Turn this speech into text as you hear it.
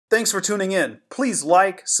Thanks for tuning in. Please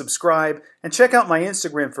like, subscribe, and check out my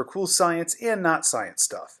Instagram for cool science and not science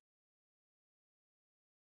stuff.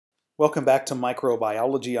 Welcome back to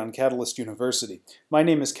Microbiology on Catalyst University. My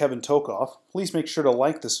name is Kevin Tokoph. Please make sure to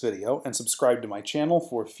like this video and subscribe to my channel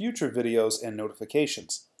for future videos and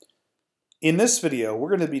notifications. In this video, we're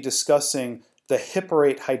going to be discussing the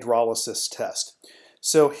Hippurate Hydrolysis test.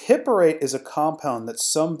 So Hippurate is a compound that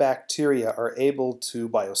some bacteria are able to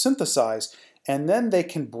biosynthesize, and then they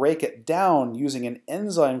can break it down using an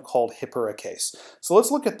enzyme called hipuricase. So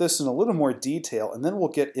let's look at this in a little more detail, and then we'll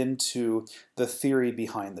get into the theory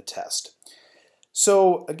behind the test.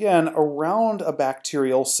 So again, around a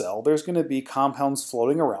bacterial cell, there's going to be compounds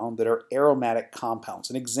floating around that are aromatic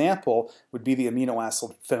compounds. An example would be the amino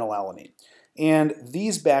acid phenylalanine. And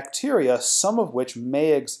these bacteria, some of which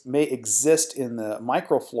may exist in the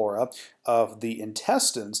microflora of the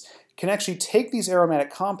intestines, can actually take these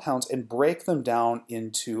aromatic compounds and break them down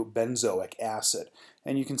into benzoic acid.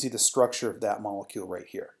 And you can see the structure of that molecule right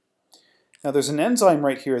here. Now there's an enzyme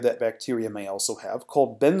right here that bacteria may also have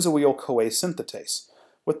called benzoyl-CoA synthetase.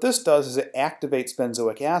 What this does is it activates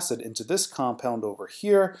benzoic acid into this compound over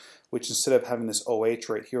here, which instead of having this OH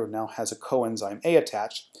right here now has a coenzyme A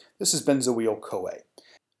attached. This is benzoyl-CoA.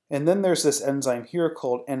 And then there's this enzyme here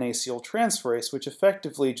called N-acetyltransferase, which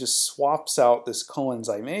effectively just swaps out this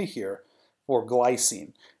coenzyme A here for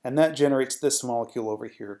glycine. And that generates this molecule over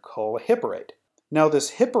here called hippurate. Now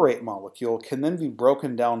this hippurate molecule can then be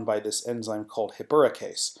broken down by this enzyme called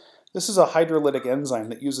hippuricase. This is a hydrolytic enzyme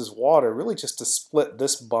that uses water really just to split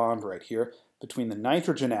this bond right here between the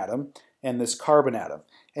nitrogen atom and this carbon atom.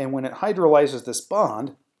 And when it hydrolyzes this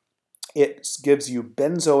bond, it gives you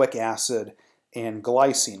benzoic acid and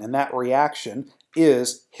glycine, and that reaction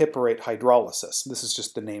is Hippurate hydrolysis. This is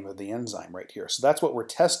just the name of the enzyme right here. So that's what we're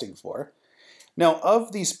testing for. Now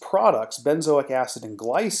of these products, benzoic acid and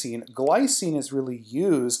glycine, glycine is really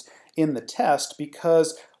used in the test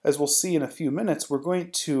because, as we'll see in a few minutes, we're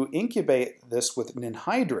going to incubate this with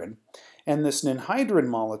ninhydrin, and this ninhydrin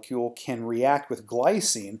molecule can react with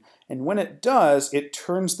glycine, and when it does, it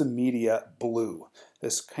turns the media blue,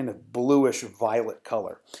 this kind of bluish violet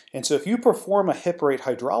color. And so if you perform a Hippurate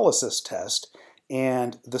hydrolysis test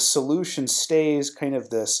and the solution stays kind of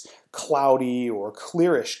this cloudy or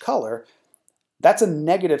clearish color, that's a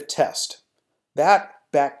negative test. That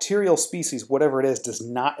bacterial species, whatever it is, does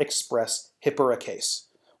not express hippuricase,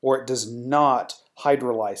 or it does not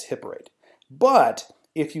hydrolyze hippurate. But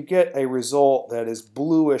if you get a result that is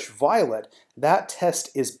bluish violet, that test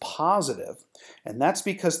is positive. And that's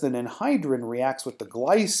because the ninhydrin reacts with the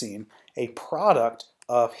glycine, a product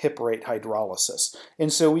of Hippurate hydrolysis.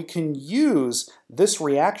 And so we can use this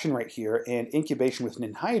reaction right here and incubation with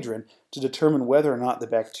ninhydrin to determine whether or not the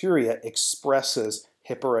bacteria expresses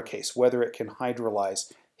hippuricase, whether it can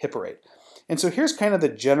hydrolyze hippurate. And so here's kind of the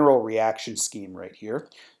general reaction scheme right here.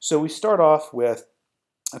 So we start off with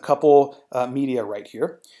a couple media right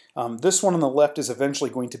here. This one on the left is eventually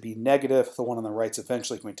going to be negative. The one on the right is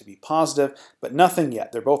eventually going to be positive, but nothing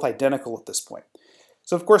yet. They're both identical at this point.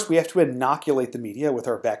 So of course we have to inoculate the media with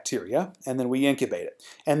our bacteria, and then we incubate it.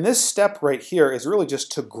 And this step right here is really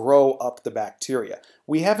just to grow up the bacteria.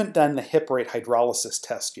 We haven't done the Hippurate hydrolysis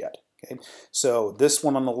test yet. Okay? So this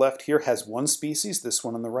one on the left here has one species, this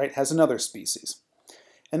one on the right has another species.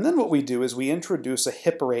 And then what we do is we introduce a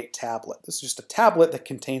hippurate tablet. This is just a tablet that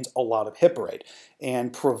contains a lot of hippurate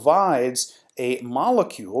and provides a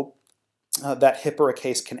molecule that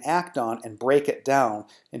hippuricase can act on and break it down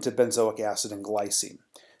into benzoic acid and glycine.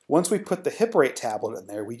 Once we put the hippurate tablet in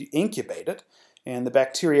there, we incubate it, and the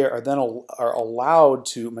bacteria are then allowed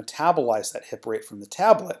to metabolize that hippurate from the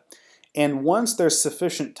tablet. And once there's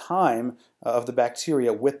sufficient time of the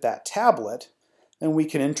bacteria with that tablet, then we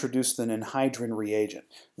can introduce the ninhydrin reagent.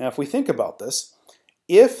 Now if we think about this,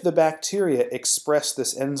 if the bacteria express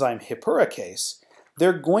this enzyme hippuricase,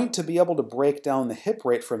 they're going to be able to break down the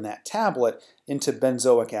hippurate from that tablet into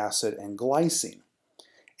benzoic acid and glycine.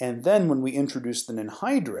 And then when we introduce the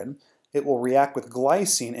ninhydrin, it will react with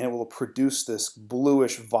glycine and it will produce this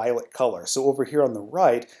bluish violet color. So over here on the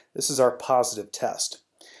right, this is our positive test.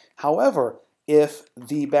 However, if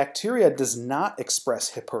the bacteria does not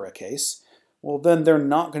express hippuricase, well then they're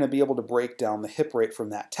not going to be able to break down the hippurate from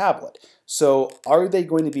that tablet. So are they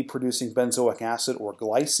going to be producing benzoic acid or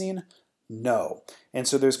glycine? No. And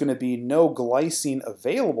so there's going to be no glycine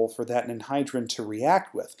available for that ninhydrin to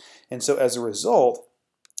react with. And so as a result,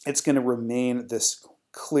 it's going to remain this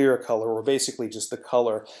clear color, or basically just the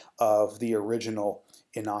color of the original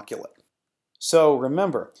inoculant. So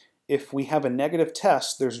remember, if we have a negative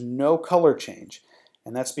test, there's no color change.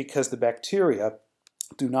 And that's because the bacteria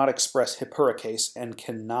do not express hippuricase and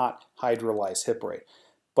cannot hydrolyze hippurate.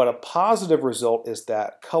 But a positive result is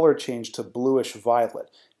that color change to bluish violet,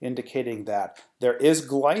 indicating that there is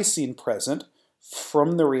glycine present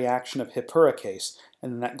from the reaction of hippuricase,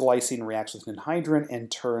 and then that glycine reacts with anhydrin and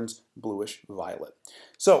turns bluish violet.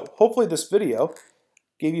 So hopefully this video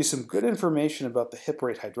gave you some good information about the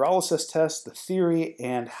Hippurate Hydrolysis test, the theory,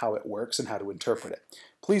 and how it works and how to interpret it.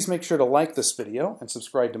 Please make sure to like this video and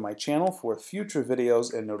subscribe to my channel for future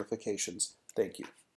videos and notifications. Thank you.